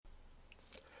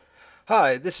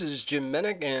Hi, this is Jim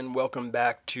Menick, and welcome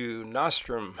back to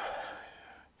Nostrum.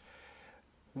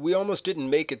 We almost didn't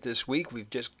make it this week. We've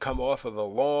just come off of a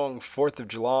long 4th of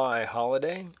July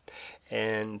holiday,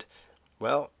 and,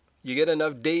 well, you get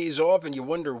enough days off and you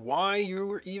wonder why you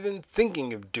were even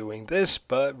thinking of doing this,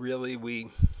 but really we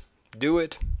do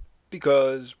it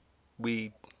because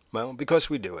because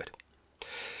we do it.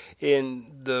 In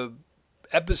the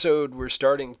episode we're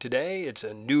starting today, it's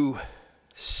a new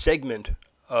segment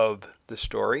of the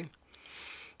story.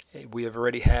 We have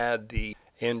already had the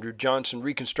Andrew Johnson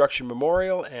Reconstruction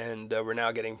Memorial, and we're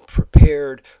now getting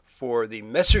prepared for the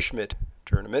Messerschmitt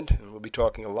tournament, and we'll be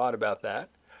talking a lot about that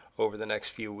over the next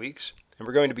few weeks. And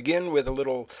we're going to begin with a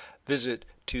little visit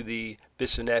to the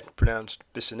Bissonnette, pronounced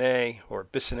Bissonnet, or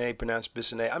Bissonnet, pronounced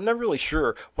Bissonnet. I'm not really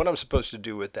sure what I'm supposed to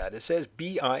do with that. It says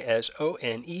Bisonettete,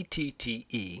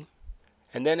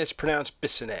 and then it's pronounced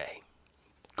Bissonnet.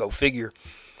 Go figure.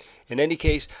 In any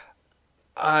case,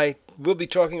 I will be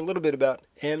talking a little bit about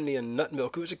Amnia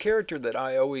Nutmilk, who was a character that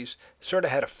I always sort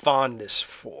of had a fondness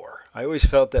for. I always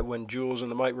felt that when Jules and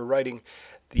the Mite were writing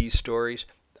these stories,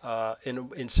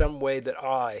 in some way that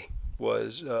I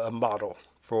was a model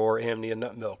for Amnia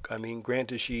Nutmilk. I mean,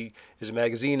 granted, she is a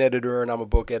magazine editor and I'm a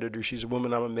book editor. She's a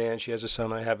woman, I'm a man. She has a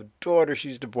son, I have a daughter.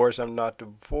 She's divorced, I'm not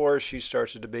divorced. She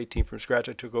starts a debate team from scratch.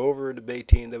 I took over a debate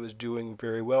team that was doing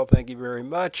very well. Thank you very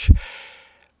much.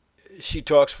 She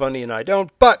talks funny and I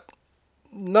don't, but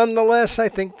nonetheless, I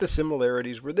think the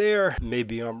similarities were there.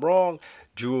 Maybe I'm wrong.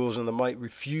 Jules and the Mite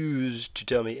refused to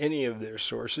tell me any of their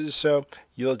sources, so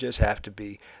you'll just have to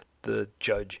be the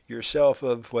judge yourself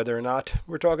of whether or not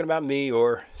we're talking about me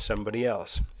or somebody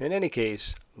else. In any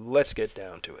case, let's get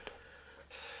down to it.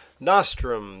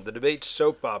 Nostrum, the debate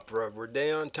soap opera where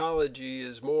deontology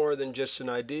is more than just an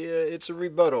idea, it's a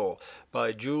rebuttal,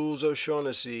 by Jules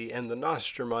O'Shaughnessy and the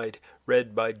Nostrumite,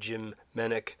 read by Jim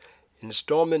Menick.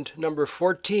 Installment number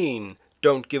 14,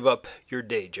 Don't Give Up Your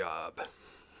Day Job.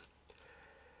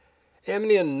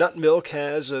 Amnia Nutmilk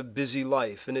has a busy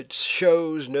life, and it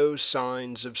shows no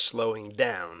signs of slowing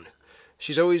down.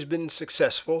 She's always been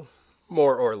successful,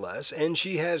 more or less, and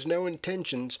she has no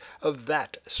intentions of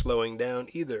that slowing down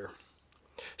either.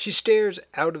 She stares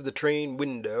out of the train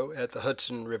window at the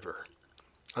Hudson River.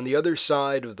 On the other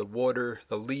side of the water,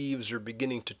 the leaves are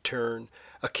beginning to turn,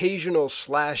 occasional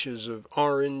slashes of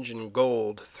orange and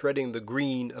gold threading the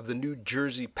green of the New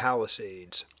Jersey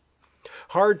Palisades.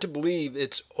 Hard to believe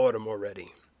it's autumn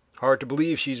already. Hard to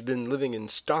believe she's been living in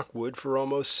Stockwood for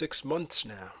almost 6 months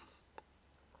now.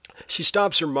 She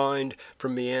stops her mind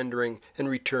from meandering and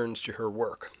returns to her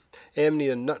work.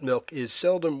 Amnia Nutmilk is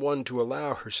seldom one to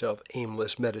allow herself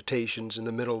aimless meditations in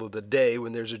the middle of the day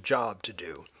when there's a job to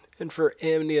do. And for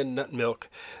Amnia Nutmilk,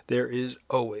 there is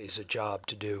always a job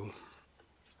to do.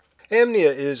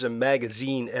 Amnia is a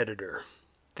magazine editor.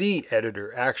 The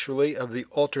editor, actually, of the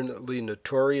alternately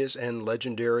notorious and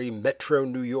legendary Metro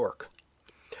New York.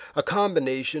 A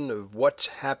combination of what's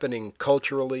happening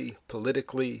culturally,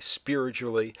 politically,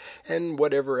 spiritually, and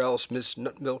whatever else Miss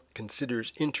Nutmilk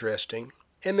considers interesting.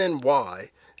 MNY,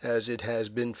 as it has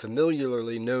been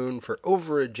familiarly known for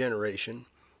over a generation,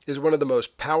 is one of the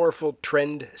most powerful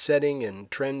trend-setting and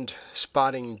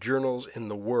trend-spotting journals in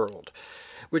the world,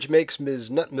 which makes Ms.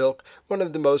 Nutmilk one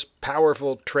of the most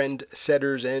powerful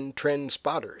trend-setters and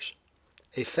trend-spotters,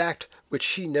 a fact which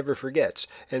she never forgets,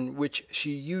 and which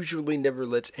she usually never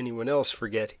lets anyone else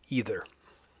forget either.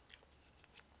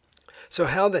 So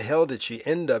how the hell did she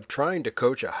end up trying to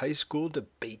coach a high school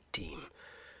debate team,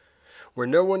 where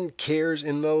no one cares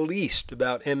in the least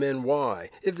about MNY,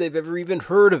 if they've ever even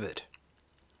heard of it?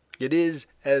 It is,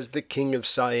 as the king of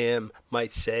Siam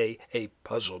might say, a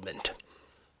puzzlement.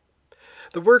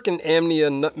 The work in Amnia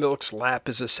Nutmilk's lap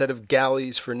is a set of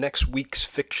galleys for next week's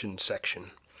fiction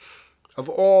section. Of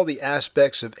all the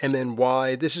aspects of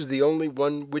MNY, this is the only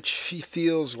one which she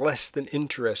feels less than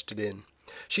interested in.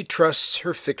 She trusts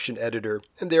her fiction editor,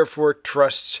 and therefore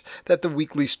trusts that the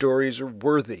weekly stories are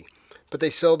worthy, but they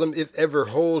seldom, if ever,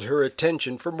 hold her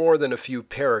attention for more than a few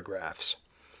paragraphs.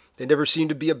 They never seem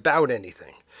to be about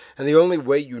anything, and the only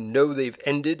way you know they've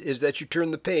ended is that you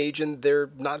turn the page and they're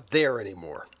not there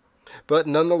anymore. But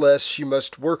nonetheless, she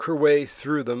must work her way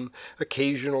through them,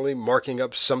 occasionally marking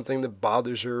up something that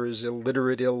bothers her as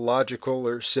illiterate, illogical,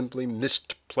 or simply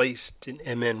misplaced in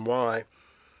MNY.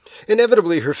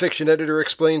 Inevitably, her fiction editor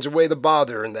explains away the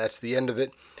bother, and that's the end of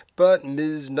it. But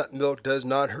Ms. Nutmilk does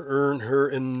not earn her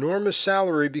enormous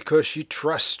salary because she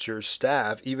trusts her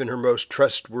staff, even her most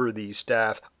trustworthy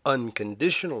staff,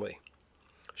 unconditionally.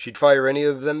 She'd fire any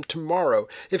of them tomorrow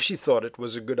if she thought it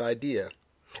was a good idea,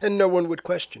 and no one would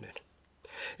question it.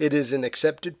 It is an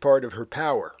accepted part of her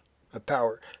power. a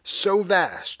power so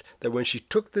vast that when she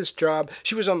took this job,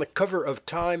 she was on the cover of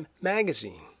Time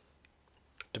magazine.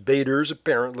 Debaters,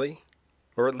 apparently,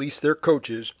 or at least their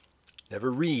coaches,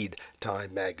 never read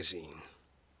Time magazine.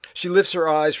 She lifts her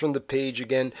eyes from the page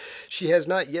again. She has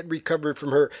not yet recovered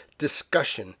from her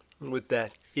discussion with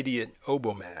that idiot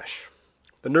Obomash.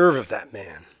 The nerve of that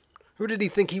man. Who did he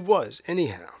think he was,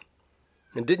 anyhow?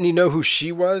 And didn't he know who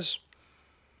she was?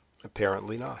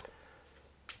 Apparently not.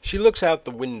 She looks out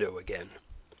the window again.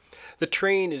 The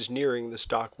train is nearing the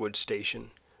Stockwood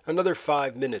station. Another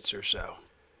 5 minutes or so.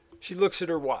 She looks at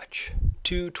her watch.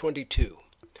 2:22.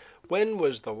 When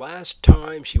was the last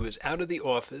time she was out of the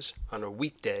office on a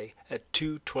weekday at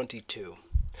 2:22?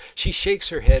 She shakes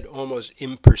her head almost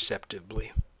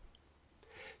imperceptibly.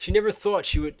 She never thought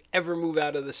she would ever move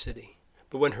out of the city,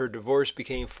 but when her divorce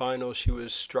became final, she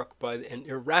was struck by an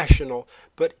irrational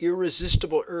but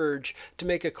irresistible urge to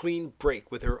make a clean break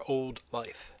with her old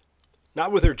life.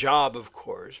 Not with her job, of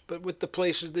course, but with the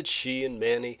places that she and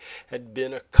Manny had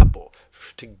been a couple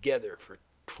together for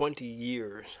 20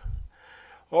 years.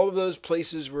 All of those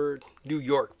places were New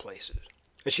York places,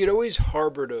 and she had always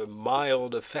harbored a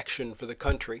mild affection for the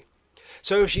country.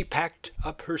 So she packed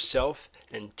up herself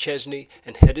and Chesney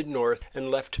and headed north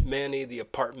and left Manny the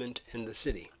apartment in the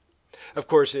city. Of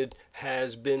course, it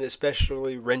has been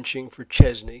especially wrenching for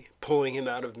Chesney, pulling him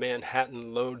out of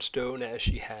Manhattan Lodestone as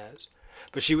she has.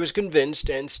 But she was convinced,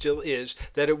 and still is,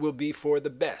 that it will be for the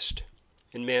best.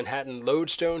 In Manhattan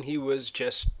Lodestone, he was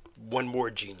just one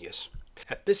more genius.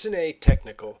 At Bissonnette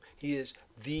Technical, he is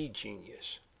the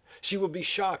genius. She will be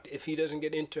shocked if he doesn't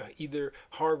get into either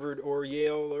Harvard or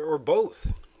Yale or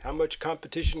both. How much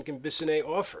competition can Bissonnette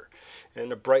offer?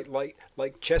 And a bright light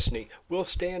like Chesney will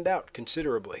stand out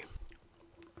considerably.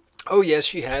 Oh yes,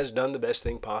 she has done the best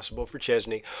thing possible for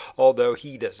Chesney, although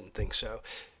he doesn't think so.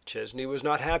 Chesney was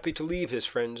not happy to leave his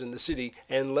friends in the city,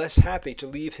 and less happy to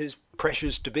leave his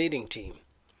precious debating team.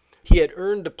 He had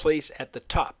earned a place at the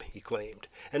top, he claimed,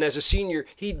 and as a senior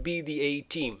he'd be the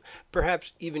A-team,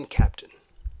 perhaps even captain.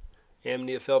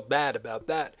 Amnia felt bad about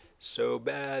that, so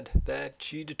bad that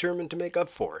she determined to make up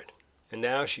for it, and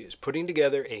now she is putting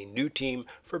together a new team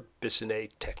for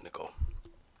Bissonnette Technical.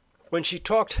 When she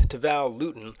talked to Val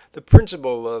Luton, the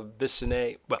principal of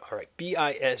Bissonnette,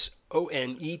 Bissonnette,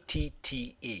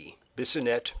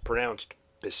 Bissonnette, pronounced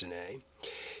Bissonnette,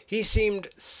 he seemed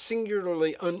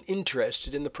singularly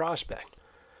uninterested in the prospect.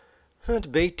 "The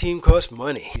debate team costs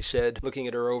money," he said, looking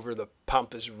at her over the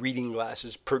pompous reading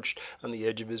glasses perched on the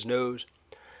edge of his nose.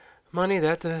 "Money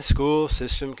that the school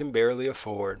system can barely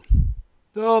afford."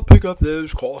 "I'll pick up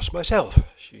those costs myself,"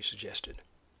 she suggested.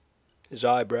 His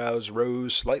eyebrows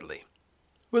rose slightly.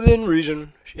 "Within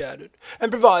reason," she added, "and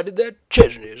provided that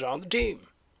Chesney is on the team."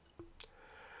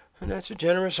 "And that's a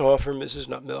generous offer, Mrs.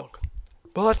 Nutmilk,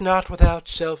 but not without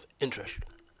self-interest."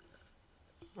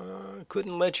 "I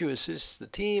couldn't let you assist the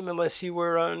team unless you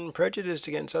were unprejudiced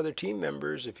against other team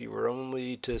members, if you were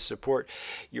only to support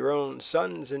your own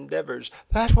son's endeavors."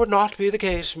 "That would not be the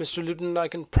case, Mr. Luton, I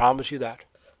can promise you that."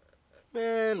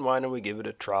 "And why don't we give it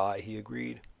a try?" he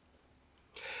agreed.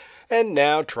 And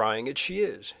now trying it she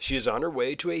is. She is on her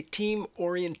way to a team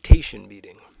orientation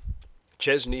meeting.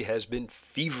 Chesney has been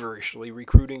feverishly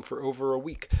recruiting for over a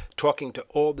week, talking to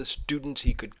all the students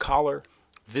he could collar,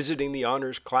 visiting the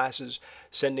honors classes,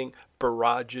 sending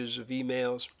barrages of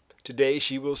emails. Today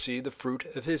she will see the fruit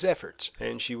of his efforts,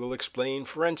 and she will explain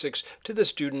forensics to the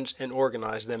students and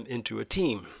organize them into a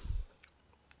team.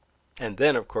 And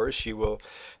then, of course, she will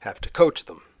have to coach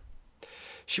them.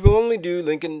 She will only do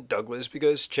Lincoln Douglas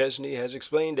because Chesney has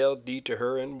explained LD to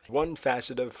her, and one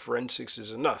facet of forensics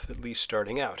is enough, at least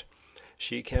starting out.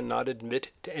 She cannot admit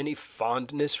to any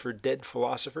fondness for dead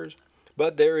philosophers,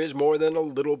 but there is more than a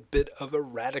little bit of a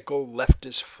radical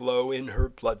leftist flow in her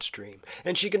bloodstream,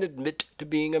 and she can admit to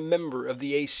being a member of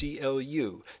the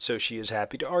ACLU, so she is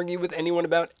happy to argue with anyone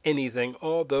about anything,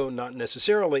 although not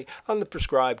necessarily on the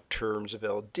prescribed terms of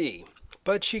LD.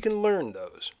 But she can learn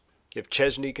those. If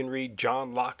Chesney can read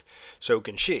John Locke, so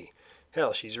can she.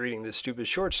 Hell, she's reading this stupid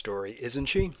short story, isn't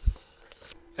she?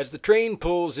 As the train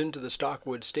pulls into the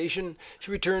Stockwood station,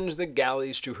 she returns the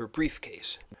galleys to her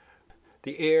briefcase.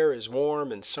 The air is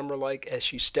warm and summer-like as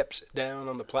she steps down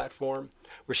on the platform,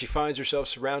 where she finds herself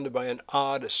surrounded by an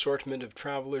odd assortment of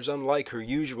travelers unlike her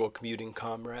usual commuting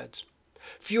comrades.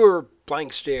 Fewer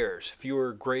blank stares,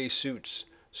 fewer gray suits,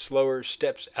 slower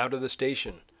steps out of the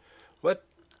station. What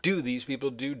do these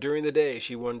people do during the day,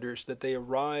 she wonders, that they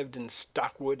arrived in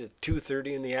Stockwood at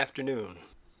 2:30 in the afternoon?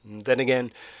 Then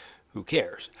again, who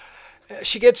cares?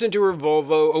 She gets into her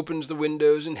Volvo, opens the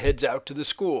windows, and heads out to the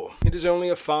school. It is only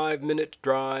a 5-minute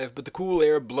drive, but the cool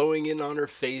air blowing in on her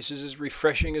face is as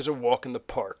refreshing as a walk in the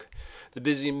park. The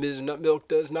busy Ms. Nutmilk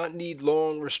does not need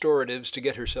long restoratives to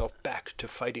get herself back to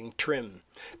fighting trim.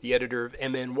 The editor of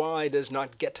MNY does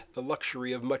not get the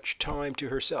luxury of much time to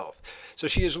herself, so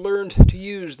she has learned to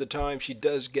use the time she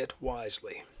does get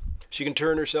wisely. She can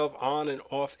turn herself on and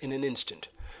off in an instant,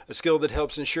 a skill that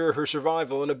helps ensure her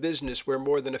survival in a business where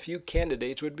more than a few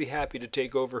candidates would be happy to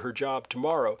take over her job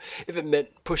tomorrow if it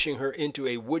meant pushing her into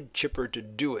a wood chipper to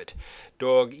do it.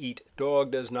 Dog eat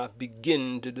dog does not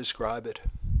begin to describe it.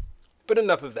 But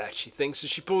enough of that, she thinks, as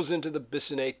she pulls into the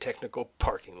Bissonnet Technical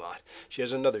parking lot. She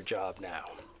has another job now.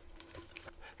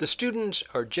 The students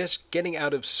are just getting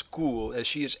out of school as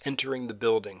she is entering the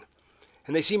building,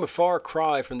 and they seem a far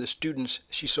cry from the students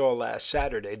she saw last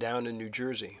Saturday down in New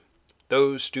Jersey.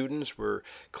 Those students were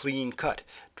clean cut,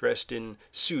 dressed in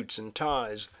suits and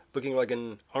ties, looking like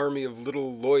an army of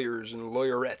little lawyers and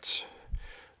lawyerettes.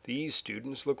 These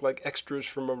students look like extras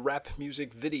from a rap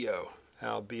music video,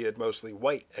 albeit mostly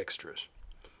white extras.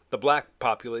 The black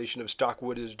population of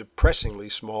Stockwood is depressingly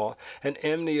small, and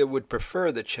Amnia would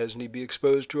prefer that Chesney be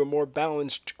exposed to a more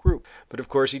balanced group. But of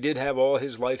course he did have all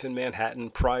his life in Manhattan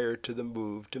prior to the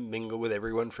move to mingle with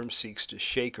everyone from Sikhs to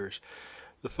Shakers.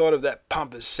 The thought of that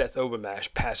pompous Seth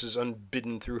Obermash passes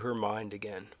unbidden through her mind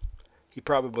again. He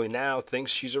probably now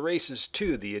thinks she's a racist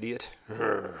too, the idiot.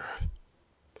 Good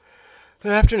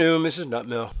afternoon, Mrs.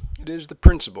 Nutmill. It is the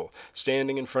principal,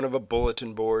 standing in front of a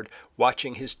bulletin board,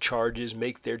 watching his charges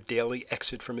make their daily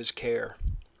exit from his care.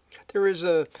 There is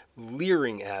a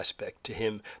leering aspect to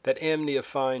him that Amnia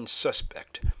finds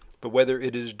suspect, but whether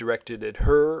it is directed at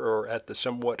her or at the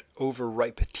somewhat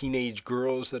overripe teenage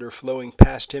girls that are flowing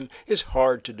past him is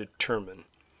hard to determine.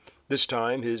 This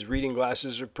time his reading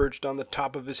glasses are perched on the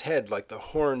top of his head like the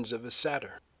horns of a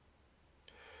satyr.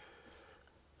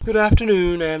 Good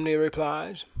afternoon, Amnia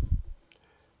replies.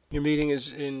 Your meeting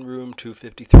is in room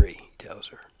 253, he tells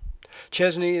her.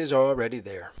 Chesney is already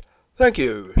there. Thank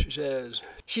you, she says.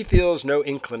 She feels no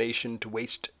inclination to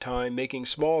waste time making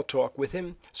small talk with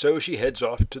him, so she heads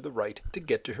off to the right to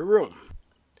get to her room.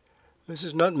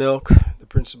 Mrs. Nutmilk, the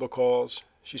principal calls.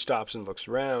 She stops and looks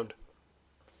around.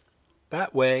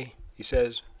 That way, he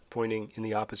says, pointing in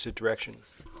the opposite direction.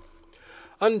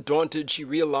 Undaunted, she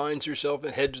realigns herself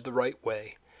and heads the right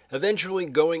way, eventually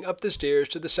going up the stairs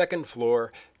to the second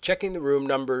floor, checking the room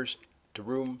numbers to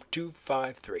room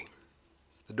 253.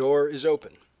 The door is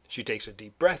open. She takes a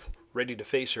deep breath, ready to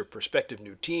face her prospective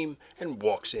new team, and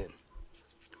walks in.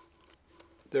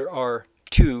 There are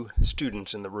 2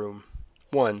 students in the room.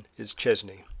 One is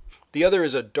Chesney. The other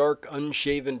is a dark,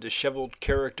 unshaven, disheveled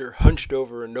character hunched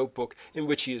over a notebook in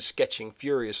which he is sketching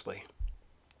furiously.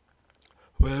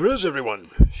 Where is everyone?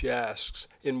 She asks,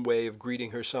 in way of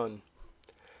greeting her son.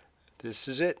 This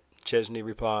is it, Chesney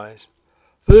replies.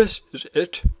 This is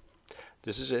it?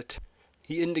 This is it.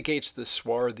 He indicates the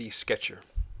swarthy sketcher.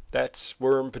 That's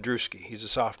Worm Pedrusky. He's a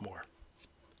sophomore.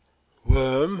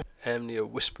 Worm? Amnia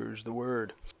whispers the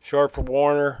word. Short for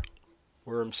Warner,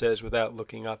 Worm says without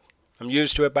looking up. I'm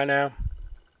used to it by now.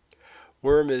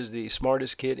 Worm is the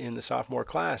smartest kid in the sophomore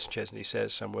class, Chesney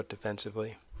says somewhat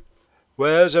defensively.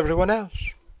 Where's everyone else?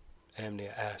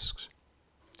 Amnia asks.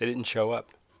 They didn't show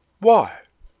up. Why?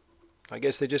 I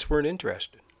guess they just weren't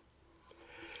interested.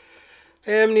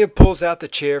 Amnia pulls out the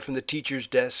chair from the teacher's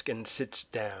desk and sits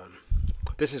down.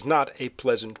 This is not a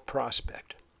pleasant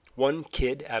prospect. 1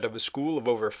 kid out of a school of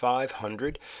over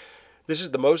 500. This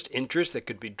is the most interest that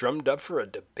could be drummed up for a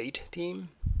debate team?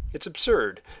 It's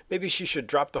absurd. Maybe she should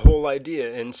drop the whole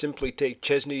idea and simply take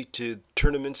Chesney to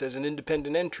tournaments as an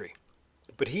independent entry.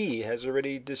 But he has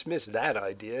already dismissed that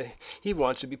idea. He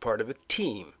wants to be part of a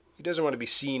team. He doesn't want to be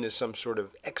seen as some sort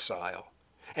of exile.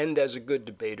 And as a good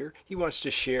debater, he wants to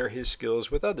share his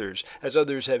skills with others, as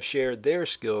others have shared their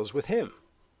skills with him.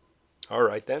 All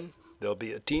right, then. There'll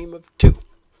be a team of 2.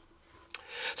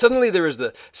 Suddenly there is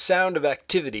the sound of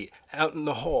activity out in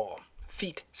the hall.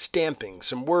 Feet stamping,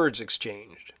 some words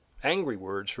exchanged. Angry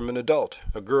words from an adult,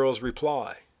 a girl's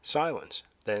reply. Silence.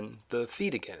 Then the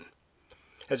feet again.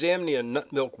 As Amnia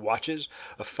Nutmilk watches,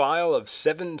 a file of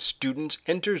 7 students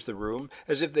enters the room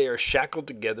as if they are shackled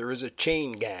together as a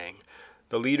chain gang.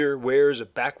 The leader wears a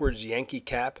backwards Yankee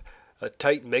cap, a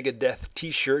tight Megadeth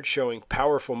t-shirt showing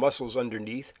powerful muscles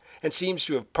underneath, and seems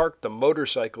to have parked the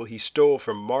motorcycle he stole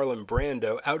from Marlon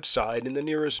Brando outside in the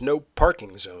nearest no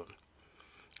parking zone.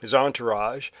 His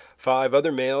entourage, 5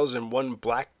 other males and 1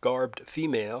 black-garbed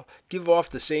female, give off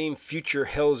the same future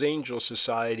Hells Angels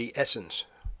Society essence.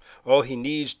 All he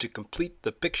needs to complete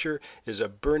the picture is a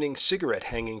burning cigarette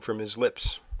hanging from his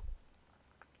lips.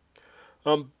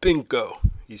 "I'm Binko,"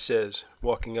 he says,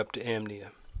 walking up to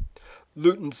Amnia.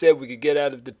 "Luton said we could get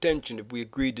out of detention if we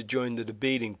agreed to join the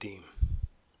debating team."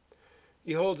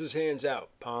 He holds his hands out,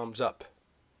 palms up.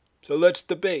 "So let's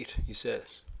debate," he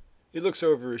says. He looks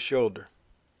over his shoulder.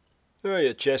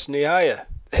 "Hiya, Chesney, hiya."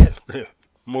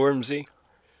 Mormsey.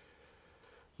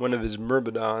 One of his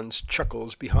myrmidons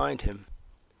chuckles behind him.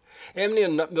 Amnia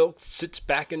Nutmilk sits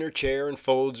back in her chair and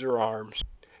folds her arms.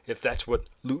 If that's what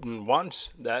Luton wants,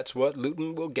 that's what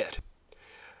Luton will get.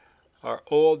 Are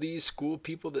all these school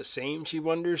people the same, she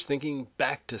wonders, thinking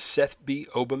back to Seth B.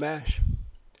 Obamash?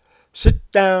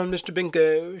 "Sit down, Mr.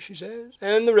 Binko," she says,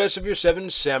 "and the rest of your 7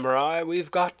 samurai.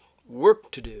 We've got work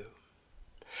to do."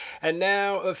 And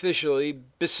now, officially,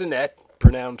 Bissonnet,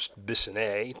 pronounced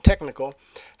Bissonnet, technical,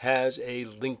 has a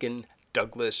Lincoln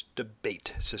Douglas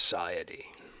Debate Society.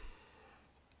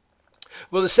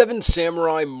 Will the 7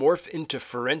 samurai morph into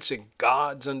forensic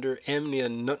gods under Amnia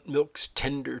Nutmilk's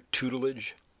tender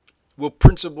tutelage? Will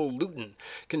Principal Luton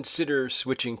consider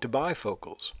switching to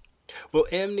bifocals? Will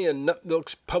Amnia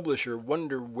Nutmilk's publisher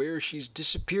wonder where she's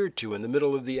disappeared to in the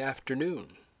middle of the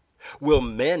afternoon? Will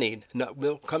Manny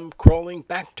Nutmilk come crawling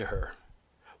back to her?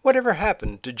 Whatever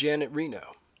happened to Janet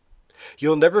Reno?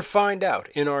 You'll never find out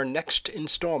in our next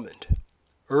installment.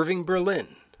 Irving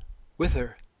Berlin, with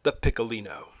her, the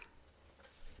Piccolino.